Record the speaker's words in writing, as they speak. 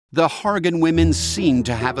The Hargan women seemed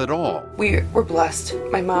to have it all. We were blessed.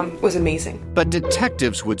 My mom was amazing. But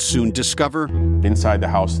detectives would soon discover inside the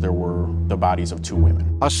house there were the bodies of 2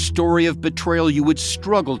 women. A story of betrayal you would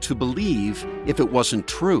struggle to believe if it wasn't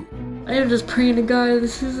true. I am just praying to God,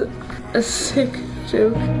 this is a sick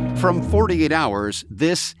joke. From 48 Hours,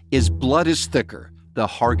 this is Blood is Thicker, the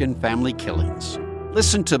Hargan Family Killings.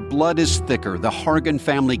 Listen to Blood is Thicker, the Hargan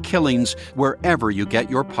Family Killings, wherever you get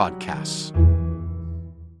your podcasts.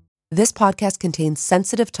 This podcast contains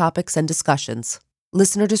sensitive topics and discussions.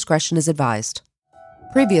 Listener discretion is advised.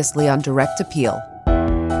 Previously on Direct Appeal.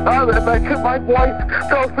 My wife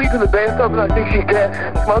fell asleep in the bathtub and I think she's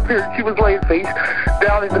dead. Up here, she was laying face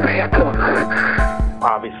down in the bathtub.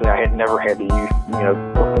 Obviously, I had never had to use,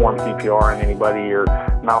 perform CPR on anybody or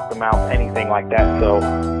mouth-to-mouth, anything like that. So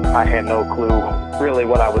I had no clue really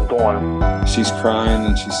what I was doing. She's crying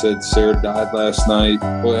and she said Sarah died last night.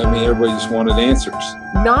 Well, everybody just wanted answers.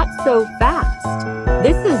 Not so fast.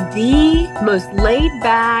 This is the most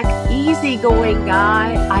laid-back, easygoing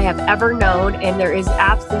guy I have ever known, and there is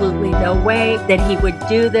absolutely no way that he would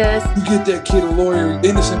do this. You get that kid a lawyer.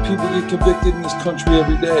 Innocent people get convicted in this country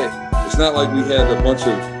every day. It's not like we had a bunch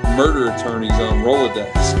of murder attorneys on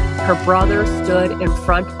Rolodex. Her brother stood in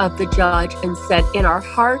front of the judge and said, in our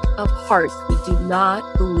heart of hearts, we do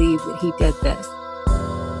not believe that he did this.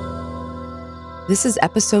 This is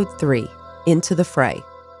episode 3, Into the Fray.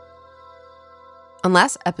 On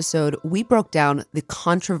last episode, we broke down the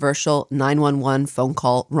controversial 911 phone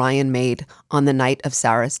call Ryan made on the night of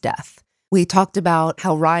Sarah's death. We talked about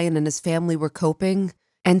how Ryan and his family were coping,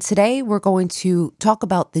 and today we're going to talk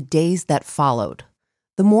about the days that followed.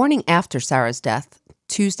 The morning after Sarah's death,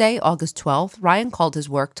 Tuesday, August 12th, Ryan called his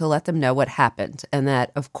work to let them know what happened and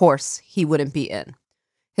that, of course, he wouldn't be in.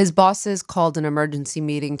 His bosses called an emergency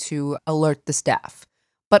meeting to alert the staff.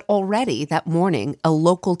 But already that morning, a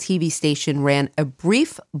local TV station ran a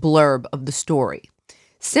brief blurb of the story,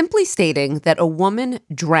 simply stating that a woman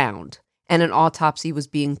drowned and an autopsy was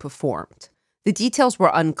being performed. The details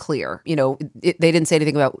were unclear. They didn't say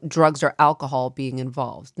anything about drugs or alcohol being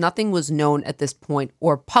involved. Nothing was known at this point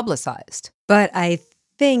or publicized. But I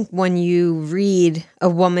think when you read a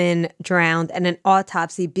woman drowned and an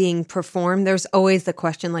autopsy being performed, there's always the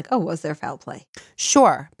question like, oh, was there foul play?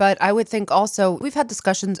 Sure. But I would think also, we've had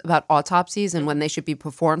discussions about autopsies and when they should be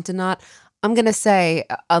performed and not. I'm going to say,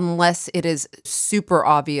 unless it is super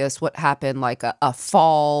obvious what happened, like a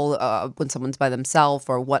fall when someone's by themselves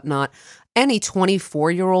or whatnot, any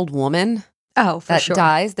 24-year-old woman that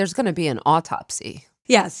dies, there's going to be an autopsy.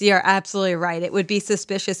 Yes, you're absolutely right. It would be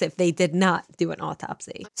suspicious if they did not do an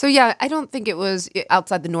autopsy. So yeah, I don't think it was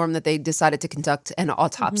outside the norm that they decided to conduct an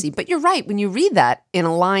autopsy. Mm-hmm. But you're right. When you read that in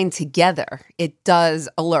a line together, it does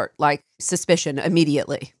alert, like, suspicion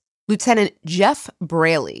immediately. Lieutenant Jeff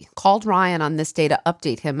Braley called Ryan on this day to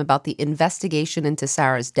update him about the investigation into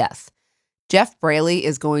Sarah's death. Jeff Braley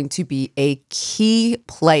is going to be a key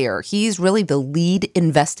player. He's really the lead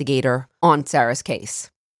investigator on Sarah's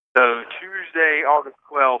case. So Tuesday, August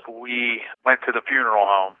 12th, we went to the funeral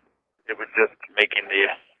home. It was just making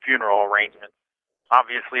the funeral arrangements.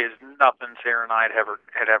 Obviously, it's nothing Sarah and I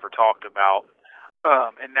had ever talked about.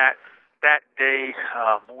 And that day,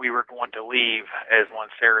 we were going to leave as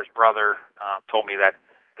when Sarah's brother told me that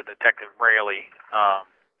the detective Braley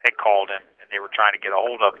had called him and they were trying to get a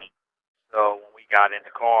hold of me. So when we got in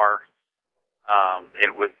the car,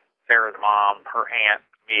 it was Sarah's mom, her aunt,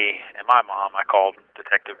 me, and my mom. I called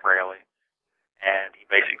Detective Braley, and he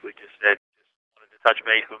basically just said, just wanted to touch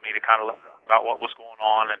base with me to kind of learn about what was going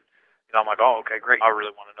on. And I'm like, oh, okay, great. I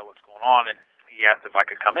really want to know what's going on. And he asked if I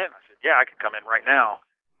could come in. I said, yeah, I could come in right now.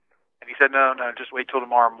 And he said, no, just wait till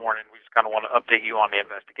tomorrow morning. We just kind of want to update you on the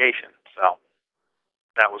investigation. So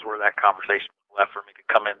that was where that conversation was left for me to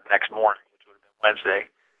come in the next morning, which would have been Wednesday.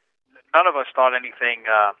 None of us thought anything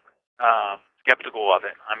skeptical of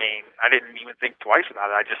it. I mean, I didn't even think twice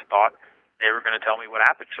about it. I just thought they were going to tell me what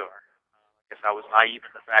happened to her. I guess I was naive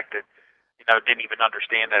in the fact that, didn't even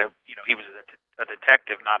understand that, he was a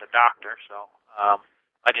detective, not a doctor. So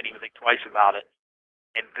I didn't even think twice about it.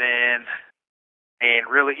 And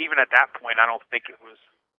really, even at that point, I don't think it was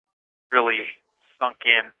really sunk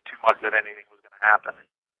in too much that anything was going to happen.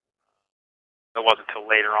 It wasn't until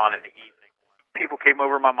later on in the evening. People came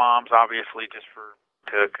over to my mom's, obviously, just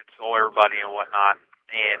to console everybody and whatnot.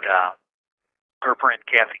 And her friend,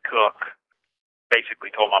 Kathy Cook,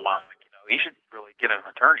 basically told my mom, he should really get an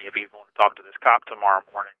attorney if he's going to talk to this cop tomorrow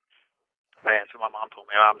morning. And so my mom told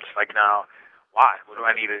me, I'm just like, no, why? What do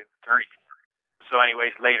I need an attorney for? So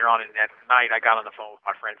anyways, later on in that night, I got on the phone with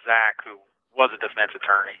my friend Zach, who was a defense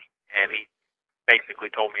attorney, and he basically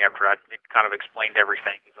told me after I kind of explained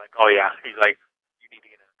everything. He's like, oh, yeah. He's like, you need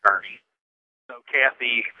to get an attorney. So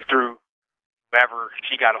Kathy, through whoever,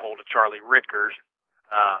 she got a hold of Charlie Rickers,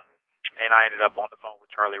 and I ended up on the phone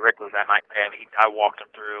with Charlie Rickers that night, and I walked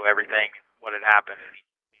him through everything, what had happened. And he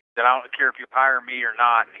said, I don't care if you hire me or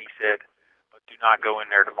not. And he said, but do not go in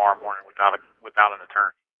there tomorrow morning without an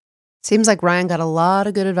attorney. Seems like Ryan got a lot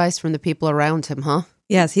of good advice from the people around him, huh?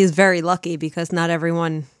 Yes, he's very lucky because not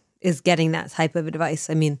everyone is getting that type of advice.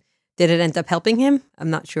 I mean, did it end up helping him? I'm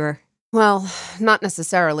not sure. Well, not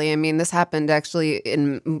necessarily. I mean, this happened actually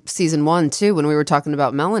in season 1, too, when we were talking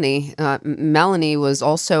about Melanie. Melanie was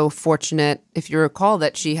also fortunate, if you recall,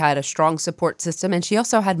 that she had a strong support system and she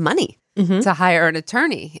also had money to hire an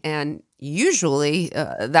attorney. And usually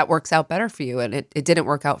that works out better for you. And it didn't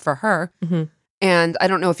work out for her. And I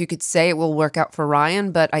don't know if you could say it will work out for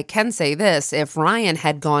Ryan, but I can say this. If Ryan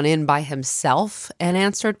had gone in by himself and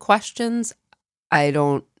answered questions, I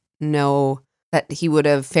don't know that he would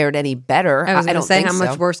have fared any better. I was going to say, how so.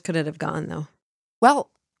 much worse could it have gone, though? Well,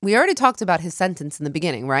 we already talked about his sentence in the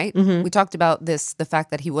beginning, right? We talked about the fact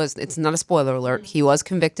that it's not a spoiler alert, he was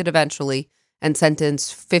convicted eventually and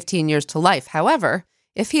sentenced 15 years to life. However,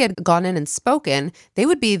 if he had gone in and spoken, they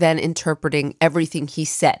would be then interpreting everything he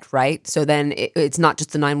said, right? So then it's not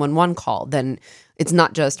just the 911 call. Then it's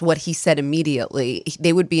not just what he said immediately.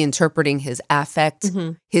 They would be interpreting his affect,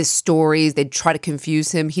 his stories. They'd try to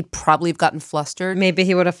confuse him. He'd probably have gotten flustered. Maybe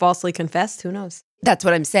he would have falsely confessed. Who knows? That's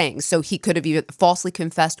what I'm saying. So he could have either falsely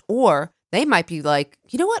confessed, or they might be like,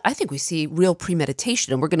 you know what? I think we see real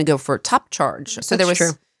premeditation and we're going to go for a top charge. So there was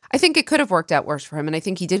true. I think it could have worked out worse for him. And I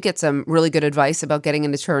think he did get some really good advice about getting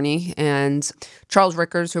an attorney. And Charles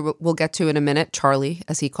Rickers, who we'll get to in a minute, Charlie,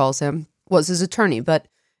 as he calls him, was his attorney. But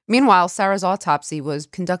meanwhile, Sarah's autopsy was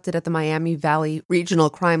conducted at the Miami Valley Regional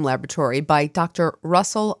Crime Laboratory by Dr.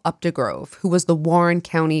 Russell Updegrove, who was the Warren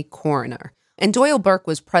County coroner. And Doyle Burke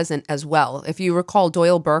was present as well. If you recall,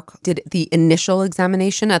 Doyle Burke did the initial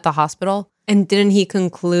examination at the hospital. And didn't he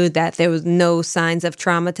conclude that there was no signs of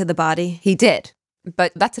trauma to the body? He did.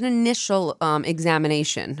 But that's an initial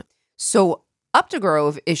examination. So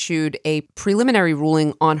Updegrove issued a preliminary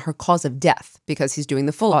ruling on her cause of death because he's doing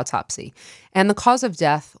the full autopsy. And the cause of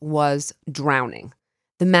death was drowning.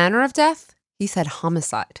 The manner of death, he said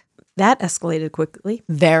homicide. That escalated quickly.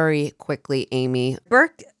 Very quickly, Amy.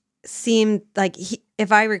 Burke seemed like,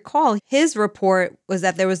 if I recall, his report was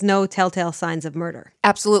that there was no telltale signs of murder.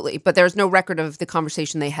 Absolutely. But there's no record of the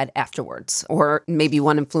conversation they had afterwards. Or maybe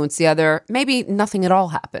one influenced the other. Maybe nothing at all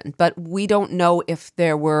happened. But we don't know if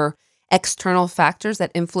there were external factors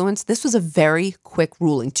that influenced. This was a very quick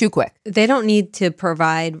ruling. Too quick. They don't need to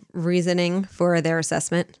provide reasoning for their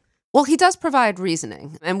assessment. Well, he does provide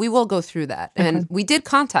reasoning, and we will go through that. And we did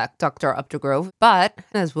contact Dr. Updegrove, but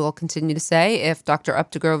as we'll continue to say, if Dr.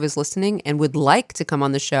 Updegrove is listening and would like to come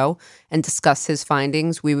on the show and discuss his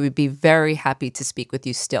findings, we would be very happy to speak with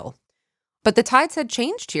you still. But the tides had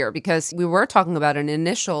changed here because we were talking about an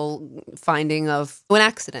initial finding of an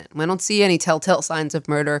accident. We don't see any telltale signs of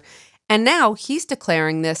murder. And now he's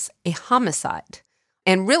declaring this a homicide.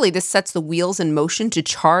 And really, this sets the wheels in motion to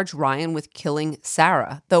charge Ryan with killing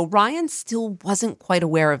Sarah, though Ryan still wasn't quite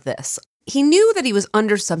aware of this. He knew that he was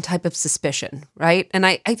under some type of suspicion, right? And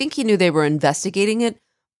I think he knew they were investigating it,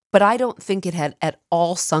 but I don't think it had at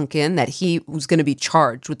all sunk in that he was going to be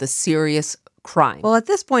charged with a serious crime. Well, at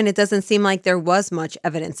this point, it doesn't seem like there was much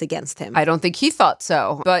evidence against him. I don't think he thought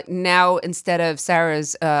so. But now, instead of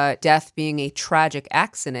Sarah's death being a tragic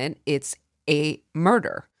accident, it's a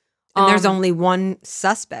murder. And there's only one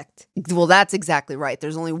suspect. Well, that's exactly right.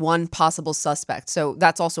 There's only one possible suspect. So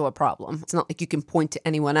that's also a problem. It's not like you can point to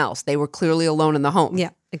anyone else. They were clearly alone in the home.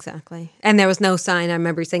 Yeah, exactly. And there was no sign, I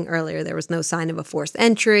remember saying earlier, there was no sign of a forced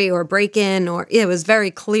entry or break-in, or it was very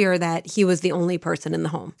clear that he was the only person in the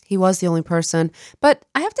home. He was the only person. But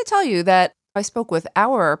I have to tell you that I spoke with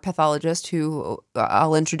our pathologist, who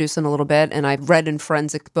I'll introduce in a little bit, and I've read in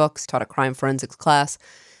forensic books, taught a crime forensics class,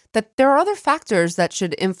 that there are other factors that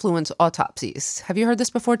should influence autopsies. Have you heard this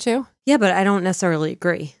before too? Yeah, but I don't necessarily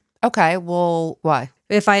agree. Okay, well, why?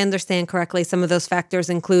 If I understand correctly, some of those factors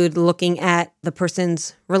include looking at the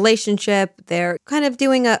person's relationship. They're kind of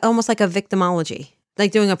doing almost like a victimology,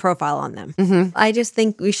 like doing a profile on them. Mm-hmm. I just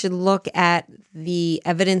think we should look at the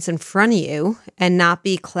evidence in front of you and not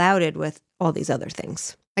be clouded with all these other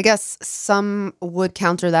things. I guess some would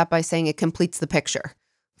counter that by saying it completes the picture.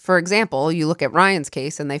 For example, you look at Ryan's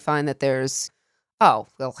case and they find that there's Oh,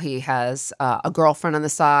 well, he has a girlfriend on the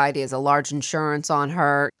side. He has a large insurance on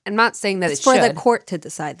her. I'm not saying that It's it for should. the court to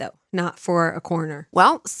decide, though, not for a coroner.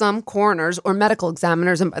 Well, some coroners or medical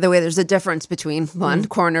examiners, and by the way, there's a difference between one.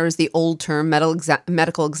 Coroner is the old term,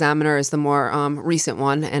 medical examiner is the more recent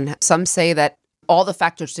one. And some say that all the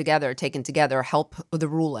factors together, taken together, help the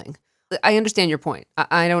ruling. I understand your point.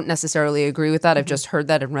 I don't necessarily agree with that. I've just heard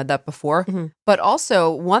that and read that before. But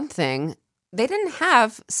also, one thing, they didn't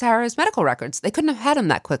have Sarah's medical records. They couldn't have had them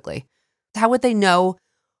that quickly. How would they know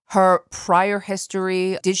her prior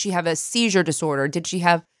history? Did she have a seizure disorder? Did she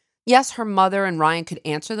have... Yes, her mother and Ryan could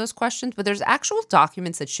answer those questions, but there's actual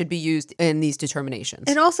documents that should be used in these determinations.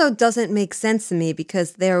 It also doesn't make sense to me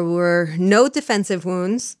because there were no defensive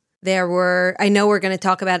wounds. I know we're going to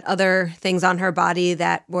talk about other things on her body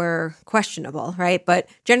that were questionable, right? But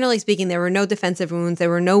generally speaking, there were no defensive wounds.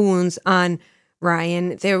 There were no wounds on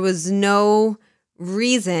Ryan. There was no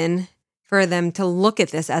reason for them to look at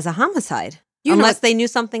this as a homicide. Unless they knew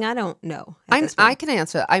something I don't know. I can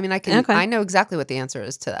answer. I mean, I know exactly what the answer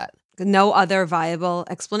is to that. No other viable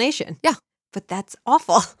explanation. Yeah. But that's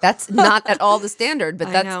awful. That's not at all the standard, but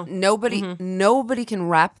I know. Nobody can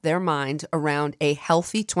wrap their mind around a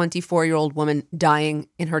healthy 24-year-old woman dying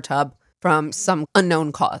in her tub from some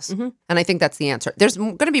unknown cause. And I think that's the answer. There's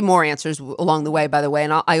going to be more answers along the way, by the way,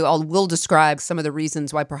 and I will describe some of the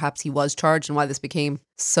reasons why perhaps he was charged and why this became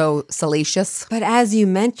so salacious. But as you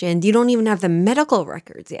mentioned, you don't even have the medical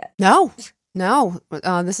records yet. No,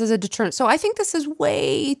 this is a deterrent. So I think this is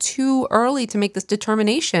way too early to make this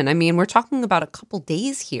determination. I mean, we're talking about a couple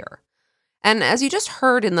days here. And as you just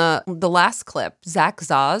heard in the last clip, Zach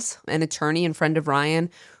Zaz, an attorney and friend of Ryan,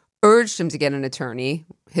 urged him to get an attorney.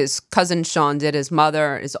 His cousin Sean did, his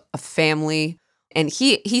mother, his family. And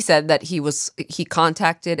he said that he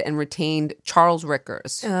contacted and retained Charles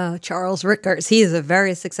Rickers. Oh, Charles Rickers. He is a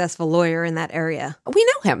very successful lawyer in that area. We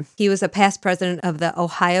know him. He was a past president of the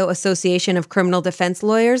Ohio Association of Criminal Defense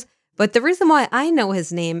Lawyers. But the reason why I know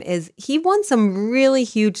his name is he won some really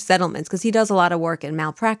huge settlements because he does a lot of work in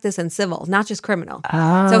malpractice and civil, not just criminal.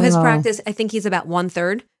 Oh. So his practice, I think he's about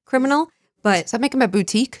 1/3 criminal. But does that make him a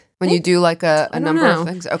boutique when you do like a number of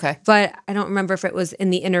things? Okay. But I don't remember if it was in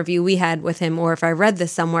the interview we had with him or if I read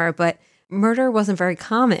this somewhere, but murder wasn't very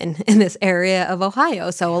common in this area of Ohio.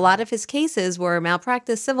 So a lot of his cases were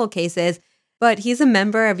malpractice civil cases. But he's a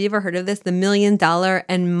member, have you ever heard of this? The $1 Million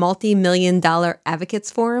and Multi-Million Advocates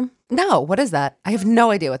Forum? No, what is that? I have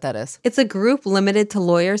no idea what that is. It's a group limited to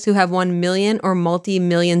lawyers who have won million or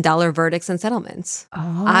multi-million-dollar verdicts and settlements.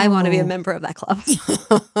 Oh. I want to be a member of that club.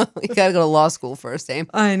 You got to go to law school first, eh?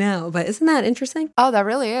 I know, but isn't that interesting? Oh, that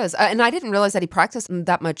really is. And I didn't realize that he practiced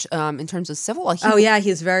that much in terms of civil.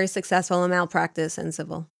 He's very successful in malpractice and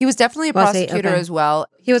civil. He was definitely a prosecutor as well.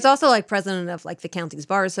 He was also like president of like the county's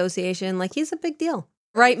bar association. Like he's a big deal.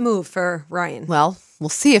 Right move for Ryan. Well, we'll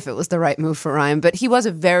see if it was the right move for Ryan, but he was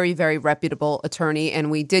a very, very reputable attorney,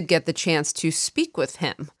 and we did get the chance to speak with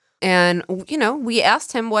him. And, we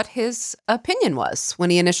asked him what his opinion was when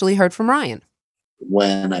he initially heard from Ryan.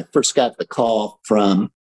 When I first got the call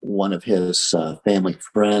from one of his family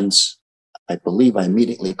friends, I believe I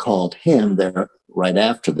immediately called him there right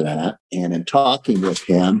after that. And in talking with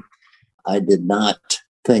him, I did not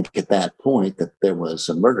think at that point that there was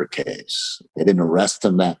a murder case. They didn't arrest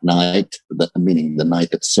him that night, meaning the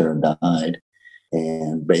night that Sarah died.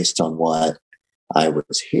 And based on what I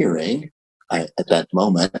was hearing, at that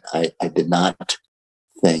moment, I did not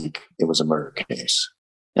think it was a murder case.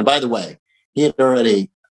 And by the way, he had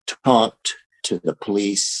already talked to the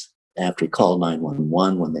police after he called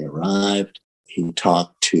 911 when they arrived. He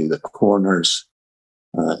talked to the coroner's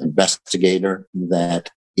investigator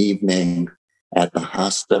that evening at the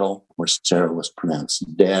hospital where Sarah was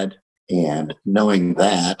pronounced dead. And knowing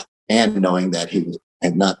that he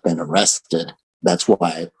had not been arrested, that's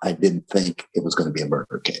why I didn't think it was going to be a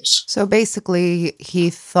murder case. So basically, he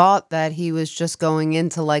thought that he was just going in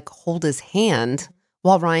to hold his hand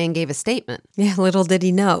while Ryan gave a statement. Yeah, little did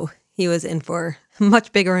he know he was in for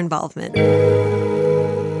much bigger involvement.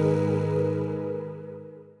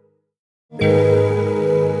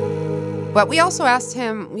 But we also asked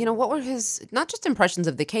him, what were his, not just impressions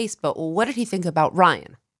of the case, but what did he think about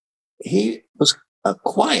Ryan? He was a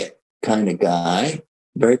quiet kind of guy,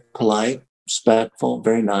 very polite, respectful,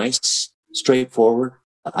 very nice, straightforward.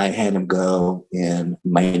 I had him go in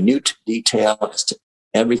minute detail as to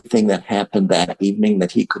everything that happened that evening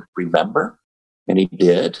that he could remember. And he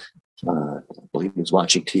did. I believe he was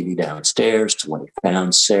watching TV downstairs to when he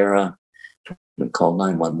found Sarah, to when he called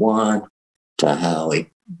 911, to how he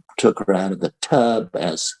took her out of the tub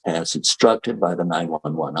as instructed by the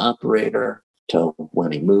 911 operator, to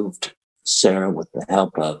when he moved Sarah with the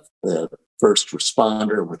help of the first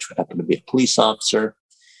responder, which happened to be a police officer,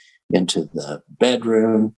 into the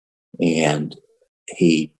bedroom, and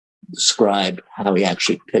he described how he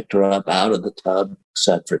actually picked her up out of the tub, et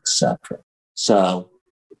cetera, et cetera. So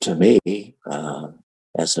to me,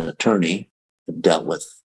 as an attorney, I've dealt with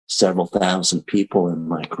several thousand people in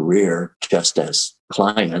my career just as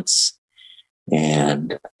clients.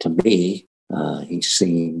 And to me, he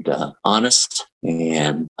seemed honest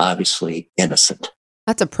and obviously innocent.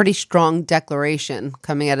 That's a pretty strong declaration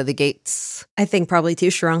coming out of the gates. I think probably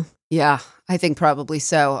too strong. Yeah, I think probably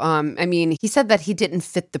so. I mean, he said that he didn't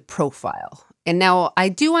fit the profile. And now I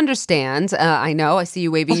do understand. I know, I see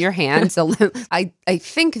you waving your hand. So I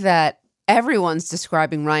think that everyone's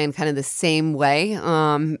describing Ryan kind of the same way.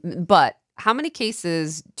 But how many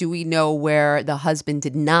cases do we know where the husband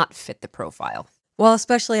did not fit the profile? Well,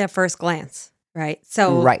 especially at first glance, right?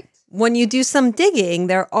 So right. When you do some digging,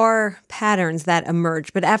 there are patterns that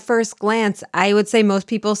emerge. But at first glance, I would say most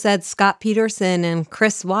people said Scott Peterson and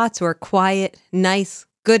Chris Watts were quiet, nice,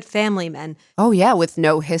 good family men. Oh, yeah, with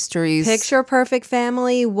no histories. Picture perfect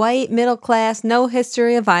family, white, middle class, no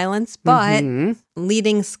history of violence, but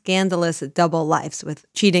leading scandalous double lives with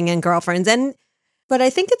cheating and girlfriends. But I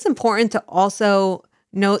think it's important to also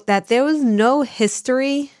note that there was no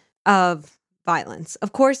history of violence.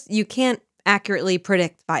 Of course, you can't accurately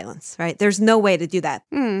predict violence, right? There's no way to do that.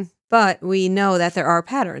 But we know that there are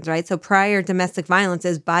patterns, right? So prior domestic violence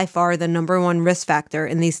is by far the number one risk factor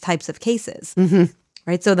in these types of cases,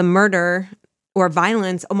 right? So the murder or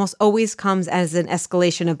violence almost always comes as an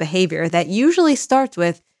escalation of behavior that usually starts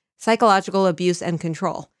with psychological abuse and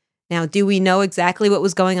control. Now, do we know exactly what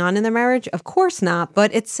was going on in the marriage? Of course not,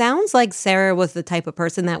 but it sounds like Sarah was the type of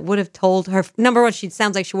person that would have told her, number one, she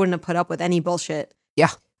sounds like she wouldn't have put up with any bullshit. Yeah.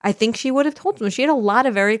 I think she would have told him. She had a lot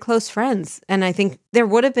of very close friends, and I think there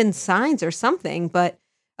would have been signs or something, but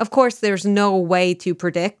of course there's no way to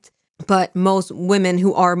predict. But most women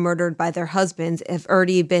who are murdered by their husbands have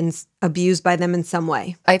already been abused by them in some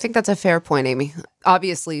way. I think that's a fair point, Amy.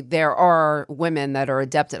 Obviously, there are women that are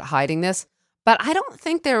adept at hiding this, but I don't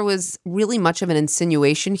think there was really much of an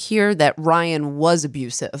insinuation here that Ryan was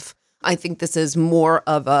abusive. I think this is more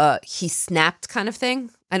of a he snapped kind of thing.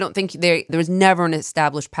 I don't think there was never an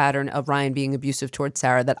established pattern of Ryan being abusive towards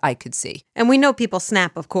Sarah that I could see. And we know people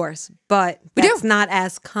snap, of course, but that's not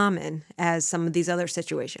as common as some of these other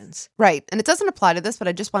situations. Right. And it doesn't apply to this, but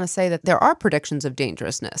I just want to say that there are predictions of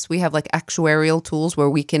dangerousness. We have like actuarial tools where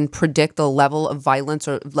we can predict the level of violence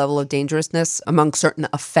or level of dangerousness among certain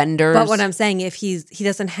offenders. But what I'm saying, if he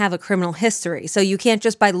doesn't have a criminal history, so you can't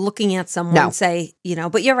just by looking at someone say,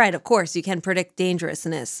 but you're right, of course, you can predict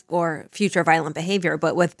dangerousness or future violent behavior,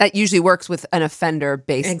 but that usually works with an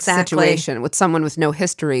offender-based situation. With someone with no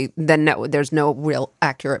history, then there's no real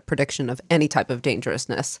accurate prediction of any type of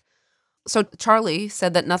dangerousness. So Charlie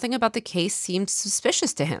said that nothing about the case seemed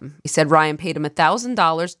suspicious to him. He said Ryan paid him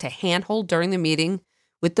 $1,000 to handhold during the meeting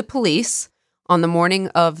with the police on the morning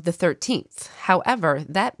of the 13th. However,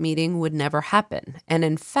 that meeting would never happen. And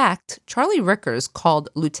in fact, Charlie Rickers called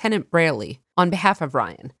Lieutenant Braley on behalf of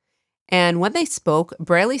Ryan. And when they spoke,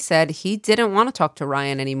 Braley said he didn't want to talk to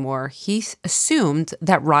Ryan anymore. He assumed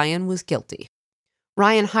that Ryan was guilty.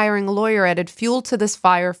 Ryan hiring a lawyer added fuel to this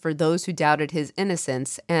fire for those who doubted his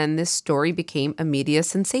innocence, and this story became a media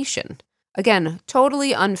sensation. Again,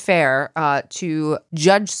 totally unfair to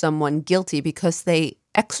judge someone guilty because they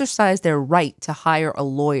exercised their right to hire a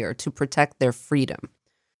lawyer to protect their freedom.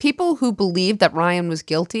 People who believed that Ryan was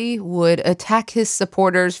guilty would attack his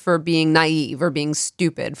supporters for being naive or being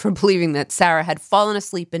stupid, for believing that Sarah had fallen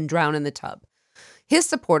asleep and drowned in the tub. His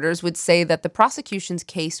supporters would say that the prosecution's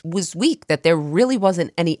case was weak, that there really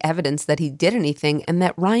wasn't any evidence that he did anything, and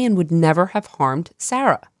that Ryan would never have harmed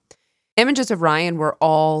Sarah. Images of Ryan were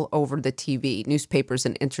all over the TV, newspapers,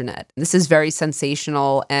 and internet. This is very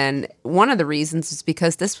sensational, and one of the reasons is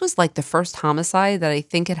because this was like the first homicide that I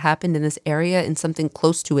think had happened in this area in something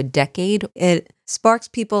close to a decade. It sparks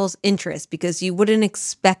people's interest because you wouldn't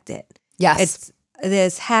expect it. Yes. It's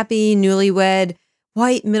this happy, newlywed,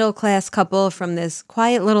 white, middle-class couple from this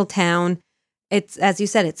quiet little town. It's, as you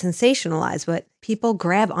said, it's sensationalized, but people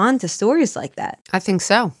grab onto stories like that. I think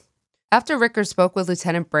so. After Rickers spoke with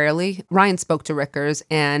Lieutenant Braley, Ryan spoke to Rickers,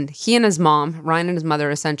 and he and his mom, Ryan and his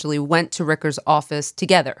mother, essentially went to Rickers' office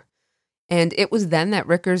together. And it was then that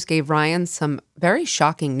Rickers gave Ryan some very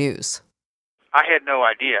shocking news. I had no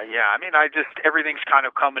idea, yeah. I mean, everything's kind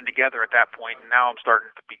of coming together at that point, and now I'm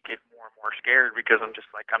starting to get more and more scared because I'm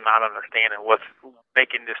just like, I'm not understanding what's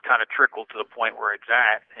making this kind of trickle to the point where it's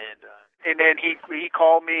at. And then he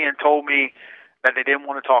called me and told me that they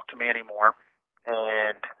didn't want to talk to me anymore,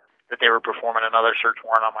 and that they were performing another search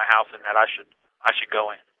warrant on my house and that I should go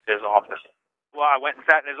in to his office. Well, I went and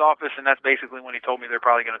sat in his office, and that's basically when he told me they're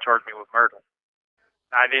probably going to charge me with murder.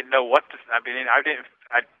 I didn't know what to. I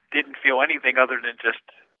didn't feel anything other than just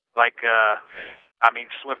like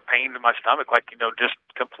swift pain in my stomach, like just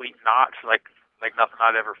complete knots, like nothing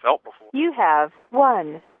I'd ever felt before. You have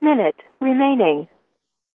 1 minute remaining.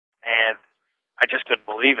 And I just couldn't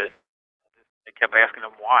believe it. I kept asking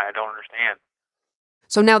him why. I don't understand.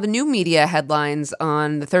 So now the new media headlines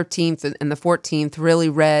on the 13th and the 14th really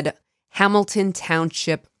read Hamilton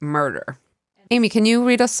Township murder. Amy, can you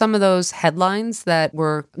read us some of those headlines that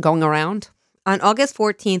were going around? On August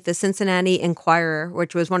 14th, the Cincinnati Enquirer,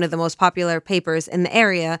 which was one of the most popular papers in the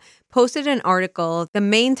area, posted an article. The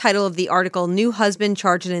main title of the article, New Husband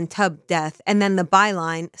Charged in Tub Death, and then the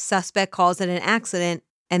byline, Suspect Calls it an accident,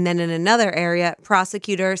 and then in another area,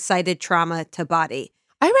 Prosecutor Cited Trauma to Body.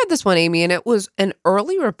 I read this one, Amy, and it was an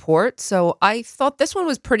early report, so I thought this one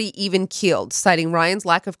was pretty even-keeled, citing Ryan's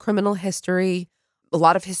lack of criminal history, a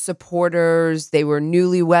lot of his supporters, they were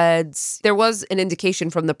newlyweds. There was an indication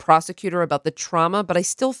from the prosecutor about the trauma, but I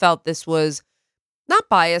still felt this was not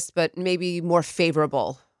biased, but maybe more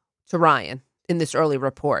favorable to Ryan in this early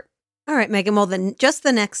report. All right, Megan. Well, then just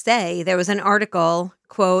the next day, there was an article,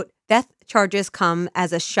 quote, death charges come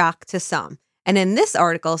as a shock to some. And in this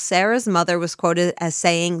article, Sarah's mother was quoted as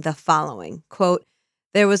saying the following, quote,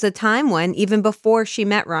 there was a time when, even before she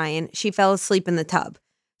met Ryan, she fell asleep in the tub.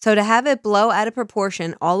 So to have it blow out of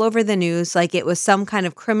proportion all over the news like it was some kind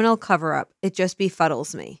of criminal cover-up, it just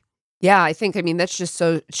befuddles me. Yeah, that's just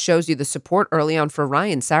so shows you the support early on for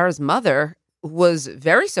Ryan. Sarah's mother was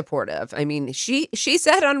very supportive. She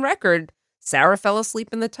said on record, Sarah fell asleep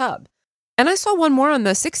in the tub. And I saw one more on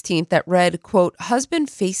the 16th that read, quote, husband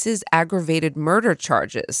faces aggravated murder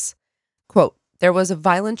charges. Quote, there was a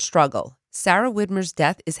violent struggle. Sarah Widmer's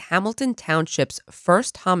death is Hamilton Township's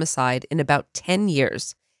first homicide in about 10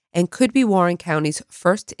 years and could be Warren County's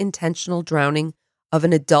first intentional drowning of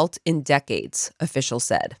an adult in decades, officials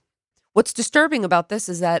said. What's disturbing about this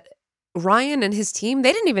is that Ryan and his team,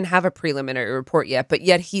 they didn't even have a preliminary report yet, but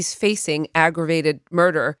yet he's facing aggravated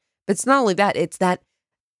murder. But it's not only that, it's that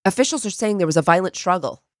officials are saying there was a violent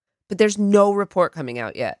struggle, but there's no report coming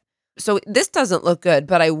out yet. So this doesn't look good,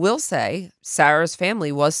 but I will say Sarah's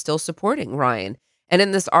family was still supporting Ryan. And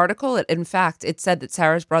in this article, in fact, it said that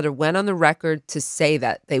Sarah's brother went on the record to say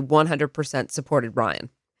that they 100% supported Ryan.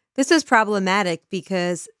 This is problematic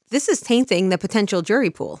because this is tainting the potential jury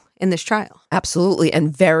pool in this trial. Absolutely,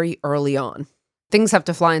 and very early on. Things have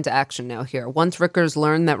to fly into action now here. Once Rickers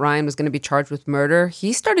learned that Ryan was going to be charged with murder,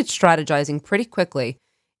 he started strategizing pretty quickly.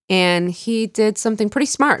 And he did something pretty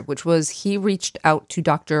smart, which was he reached out to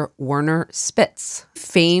Dr. Werner Spitz,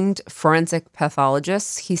 famed forensic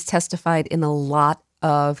pathologist. He's testified in a lot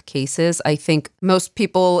of cases. I think most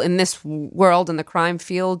people in this world in the crime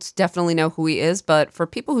field definitely know who he is. But for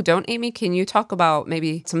people who don't, Amy, can you talk about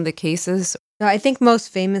maybe some of the cases? I think most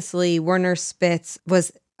famously, Werner Spitz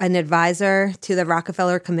was an advisor to the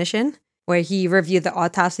Rockefeller Commission, where he reviewed the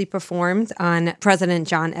autopsy performed on President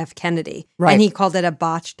John F. Kennedy. Right. And he called it a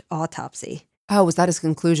botched autopsy. Oh, was that his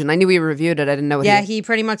conclusion? I knew he reviewed it. I didn't know what he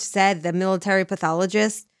pretty much said the military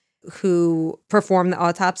pathologist who performed the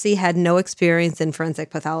autopsy had no experience in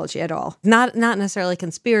forensic pathology at all. Not necessarily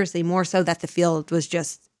conspiracy, more so that the field was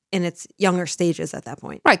just in its younger stages at that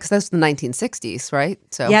point. Right, because that's the 1960s, right?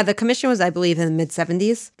 So yeah, the commission was, I believe, in the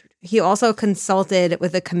mid-70s. He also consulted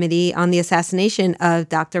with a committee on the assassination of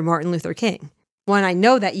Dr. Martin Luther King. When I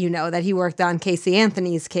know that you know that he worked on Casey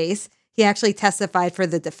Anthony's case, he actually testified for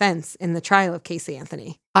the defense in the trial of Casey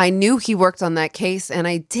Anthony. I knew he worked on that case, and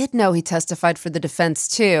I did know he testified for the defense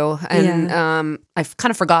too. And I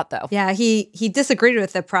kind of forgot, though. Yeah, he disagreed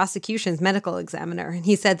with the prosecution's medical examiner, and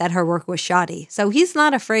he said that her work was shoddy. So he's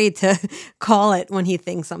not afraid to call it when he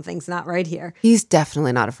thinks something's not right here. He's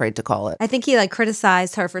definitely not afraid to call it. I think he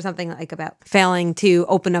criticized her for something about failing to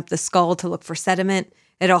open up the skull to look for sediment.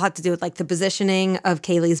 It all had to do with the positioning of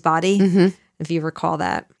Kaylee's body, if you recall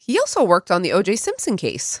that. He also worked on the O.J. Simpson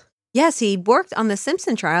case. Yes, he worked on the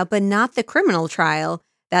Simpson trial, but not the criminal trial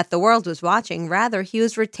that the world was watching. Rather, he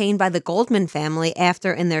was retained by the Goldman family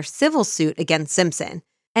after in their civil suit against Simpson.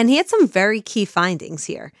 And he had some very key findings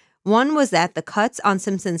here. One was that the cuts on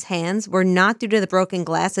Simpson's hands were not due to the broken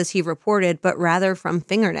glass, as he reported, but rather from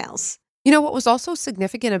fingernails. You know what was also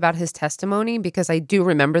significant about his testimony, because I do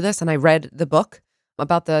remember this and I read the book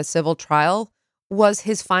about the civil trial, was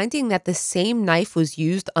his finding that the same knife was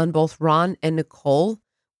used on both Ron and Nicole,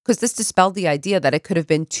 because this dispelled the idea that it could have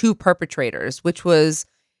been two perpetrators, which was,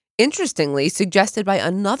 interestingly, suggested by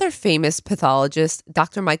another famous pathologist,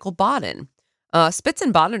 Dr. Michael Baden. Spitz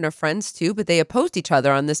and Bodden are friends too, but they opposed each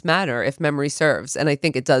other on this matter, if memory serves. And I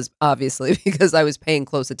think it does, obviously, because I was paying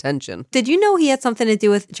close attention. Did you know he had something to do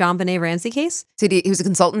with John Benet Ramsey case? He was a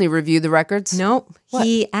consultant. He reviewed the records? No. What?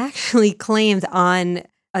 He actually claimed on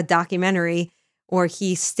a documentary, or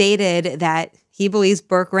he stated that he believes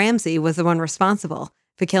Burke Ramsey was the one responsible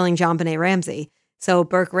for killing John Benet Ramsey. So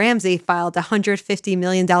Burke Ramsey filed a $150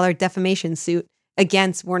 million defamation suit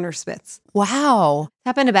against Werner Spitz. Wow.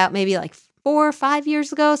 Happened about maybe like 4 or 5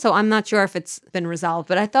 years ago, so I'm not sure if it's been resolved,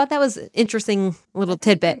 but I thought that was an interesting little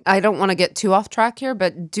tidbit. I don't want to get too off track here,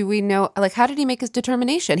 but do we know, like, how did he make his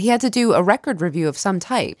determination? He had to do a record review of some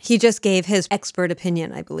type. He just gave his expert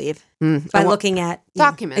opinion, I believe, by looking at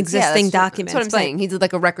documents, existing documents. That's what I'm saying. He did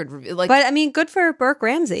like a record review. But I mean, good for Burke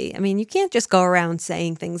Ramsey. I mean, you can't just go around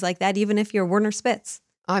saying things like that, even if you're Werner Spitz.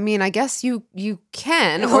 I mean, I guess you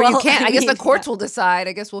can, or you can't. I guess the courts will decide.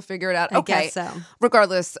 I guess we'll figure it out. Okay. I guess so.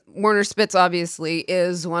 Regardless, Werner Spitz obviously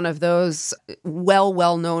is one of those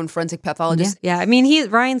well-known forensic pathologists. Yeah. I mean,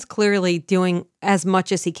 Ryan's clearly doing as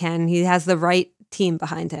much as he can. He has the right team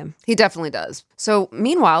behind him. He definitely does. So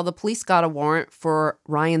meanwhile, the police got a warrant for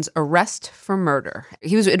Ryan's arrest for murder.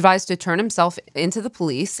 He was advised to turn himself into the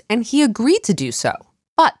police, and he agreed to do so.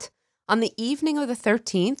 But on the evening of the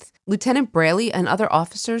 13th, Lieutenant Braley and other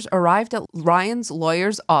officers arrived at Ryan's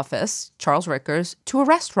lawyer's office, Charles Rickers, to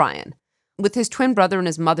arrest Ryan. With his twin brother and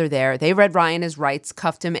his mother there, they read Ryan his rights,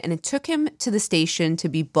 cuffed him, and it took him to the station to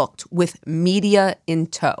be booked with media in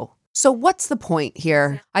tow. So what's the point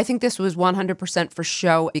here? I think this was 100% for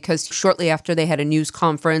show because shortly after they had a news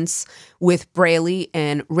conference with Braley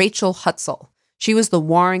and Rachel Hutzel. She was the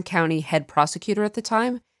Warren County head prosecutor at the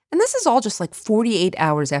time. And this is all just like 48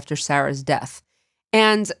 hours after Sarah's death.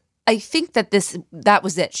 And I think that that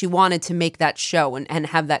was it. She wanted to make that show and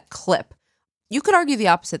have that clip. You could argue the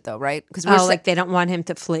opposite though, right? Because like they don't want him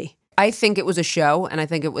to flee. I think it was a show, and I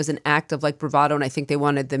think it was an act of like bravado, and I think they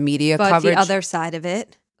wanted the media coverage. But the other side of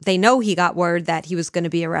it, they know he got word that he was going to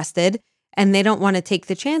be arrested, and they don't want to take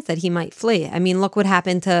the chance that he might flee. I mean, look what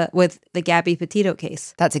happened with the Gabby Petito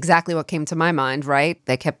case. That's exactly what came to my mind, right?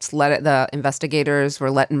 They kept the investigators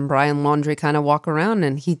were letting Brian Laundrie kind of walk around,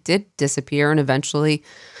 and he did disappear, and eventually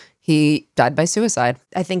he died by suicide.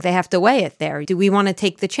 I think they have to weigh it there. Do we want to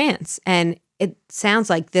take the chance? And it sounds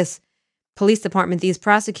like this police department, these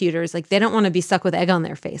prosecutors, like they don't want to be stuck with egg on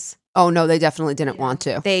their face. Oh no, they definitely didn't want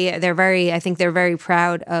to. I think they're very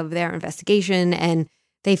proud of their investigation, and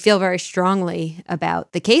they feel very strongly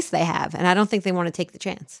about the case they have, and I don't think they want to take the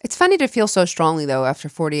chance. It's funny to feel so strongly, though, after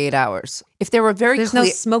 48 hours. If there were There's no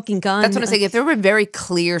smoking gun. That's what I'm saying. If there were very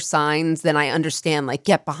clear signs, then I understand, like,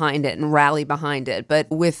 get behind it and rally behind it.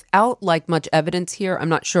 But without, like, much evidence here, I'm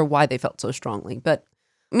not sure why they felt so strongly. But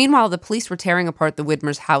meanwhile, the police were tearing apart the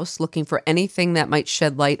Widmer's house, looking for anything that might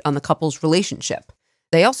shed light on the couple's relationship.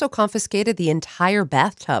 They also confiscated the entire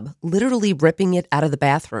bathtub, literally ripping it out of the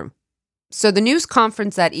bathroom. So the news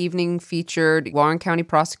conference that evening featured Warren County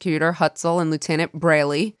Prosecutor Hutzel and Lieutenant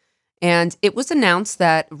Braley, and it was announced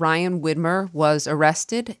that Ryan Widmer was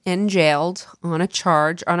arrested and jailed on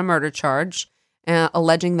a murder charge,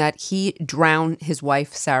 alleging that he drowned his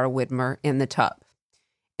wife, Sarah Widmer, in the tub.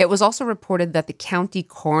 It was also reported that the county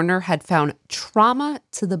coroner had found trauma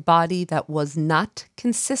to the body that was not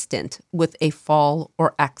consistent with a fall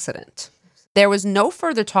or accident. There was no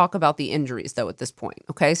further talk about the injuries, though, at this point,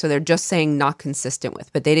 okay? So they're just saying not consistent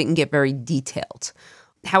with, but they didn't get very detailed.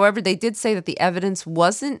 However, they did say that the evidence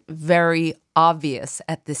wasn't very obvious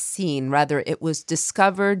at the scene. Rather, it was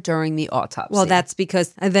discovered during the autopsy. Well, that's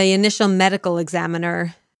because the initial medical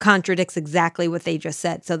examiner contradicts exactly what they just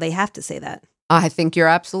said, so they have to say that. I think you're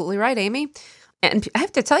absolutely right, Amy. And I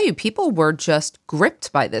have to tell you, people were just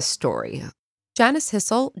gripped by this story. Janice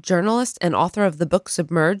Hissel, journalist and author of the book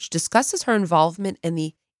Submerged, discusses her involvement and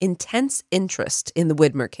the intense interest in the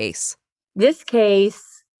Widmer case. This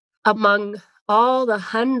case, among all the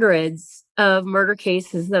hundreds of murder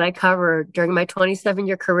cases that I covered during my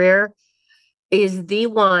 27-year career, is the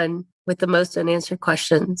one with the most unanswered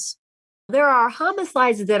questions. There are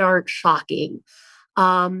homicides that aren't shocking.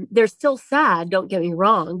 They're still sad, don't get me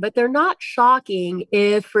wrong, but they're not shocking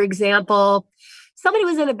if, for example, somebody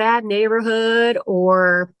was in a bad neighborhood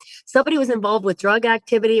or somebody was involved with drug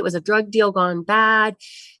activity. It was a drug deal gone bad.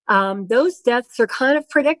 Those deaths are kind of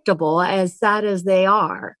predictable, as sad as they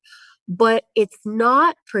are. But it's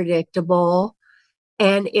not predictable,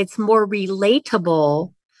 and it's more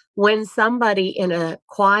relatable when somebody in a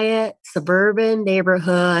quiet suburban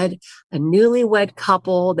neighborhood, a newlywed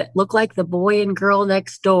couple that look like the boy and girl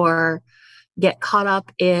next door, get caught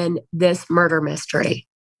up in this murder mystery.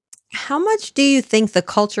 How much do you think the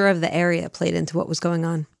culture of the area played into what was going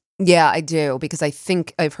on? Yeah, I do, because I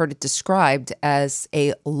think I've heard it described as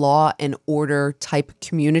a law and order type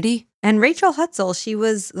community. And Rachel Hutzel, she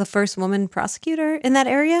was the first woman prosecutor in that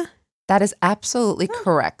area? That is absolutely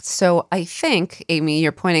correct. So I think, Amy,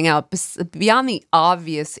 you're pointing out, beyond the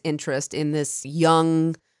obvious interest in this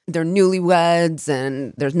young, they're newlyweds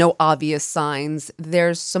and there's no obvious signs,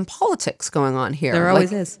 there's some politics going on here. There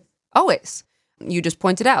always is. Always. You just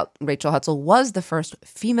pointed out, Rachel Hutzel was the first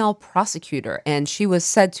female prosecutor, and she was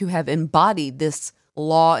said to have embodied this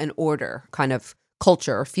law and order kind of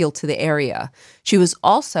culture or feel to the area. She was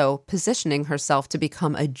also positioning herself to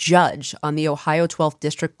become a judge on the Ohio 12th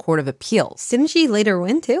District Court of Appeals. Didn't she later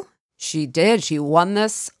win too? She did. She won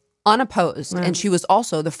this unopposed, and she was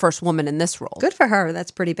also the first woman in this role. Good for her.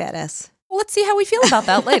 That's pretty badass. Well, let's see how we feel about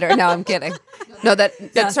that later. No, I'm kidding. No, that's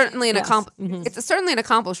certainly an It's certainly an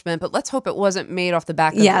accomplishment, but let's hope it wasn't made off the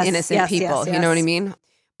back of innocent people. You know what I mean?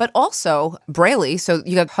 But also, Braley, so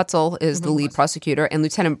you got Hutzel is the lead prosecutor, and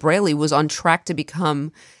Lieutenant Braley was on track to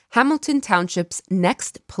become Hamilton Township's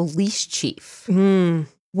next police chief,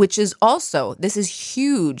 which is also, this is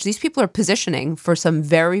huge. These people are positioning for some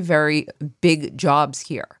very, very big jobs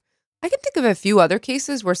here. I can think of a few other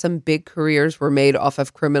cases where some big careers were made off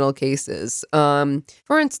of criminal cases.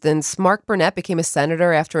 For instance, Mark Burnett became a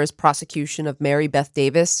senator after his prosecution of Mary Beth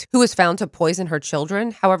Davis, who was found to poison her children.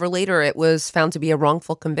 However, later it was found to be a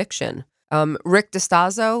wrongful conviction. Rick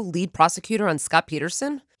DeStazo, lead prosecutor on Scott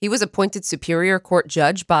Peterson, he was appointed Superior Court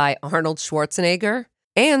judge by Arnold Schwarzenegger.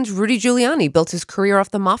 And Rudy Giuliani built his career off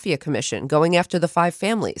the Mafia Commission, going after the 5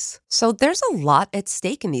 families. So there's a lot at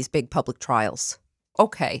stake in these big public trials.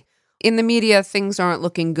 Okay. In the media, things aren't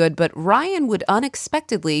looking good, but Ryan would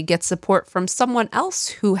unexpectedly get support from someone else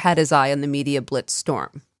who had his eye on the media blitz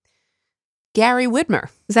storm. Gary Widmer.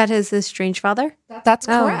 Is that his estranged father? That's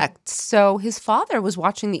correct. So his father was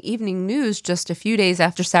watching the evening news just a few days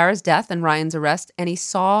after Sarah's death and Ryan's arrest, and he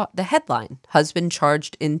saw the headline, "Husband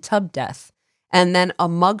Charged in Tub Death," and then a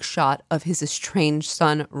mugshot of his estranged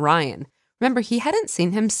son, Ryan. Remember, he hadn't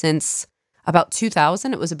seen him since about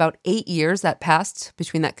 2000. It was about 8 years that passed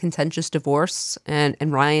between that contentious divorce and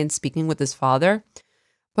Ryan speaking with his father.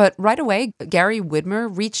 But right away, Gary Widmer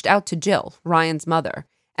reached out to Jill, Ryan's mother,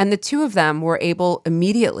 and the two of them were able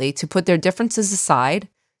immediately to put their differences aside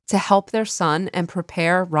to help their son and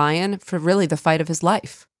prepare Ryan for really the fight of his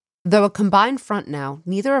life. Though a combined front now,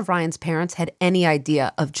 neither of Ryan's parents had any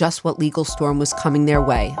idea of just what legal storm was coming their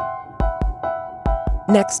way.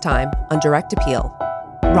 Next time on Direct Appeal,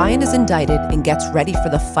 Ryan is indicted and gets ready for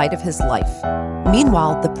the fight of his life.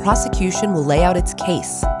 Meanwhile, the prosecution will lay out its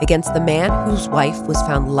case against the man whose wife was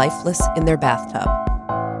found lifeless in their bathtub.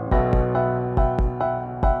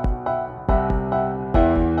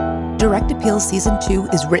 Direct Appeal Season 2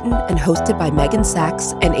 is written and hosted by Megan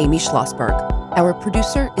Sachs and Amy Schlossberg. Our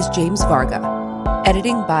producer is James Varga.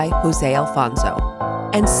 Editing by Jose Alfonso.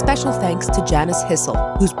 And special thanks to Janice Hissel,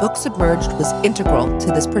 whose book Submerged was integral to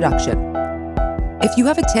this production. If you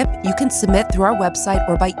have a tip, you can submit through our website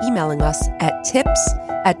or by emailing us at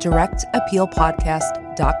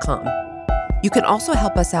tips@directappealpodcast.com. You can also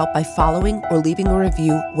help us out by following or leaving a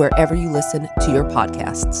review wherever you listen to your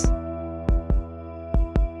podcasts.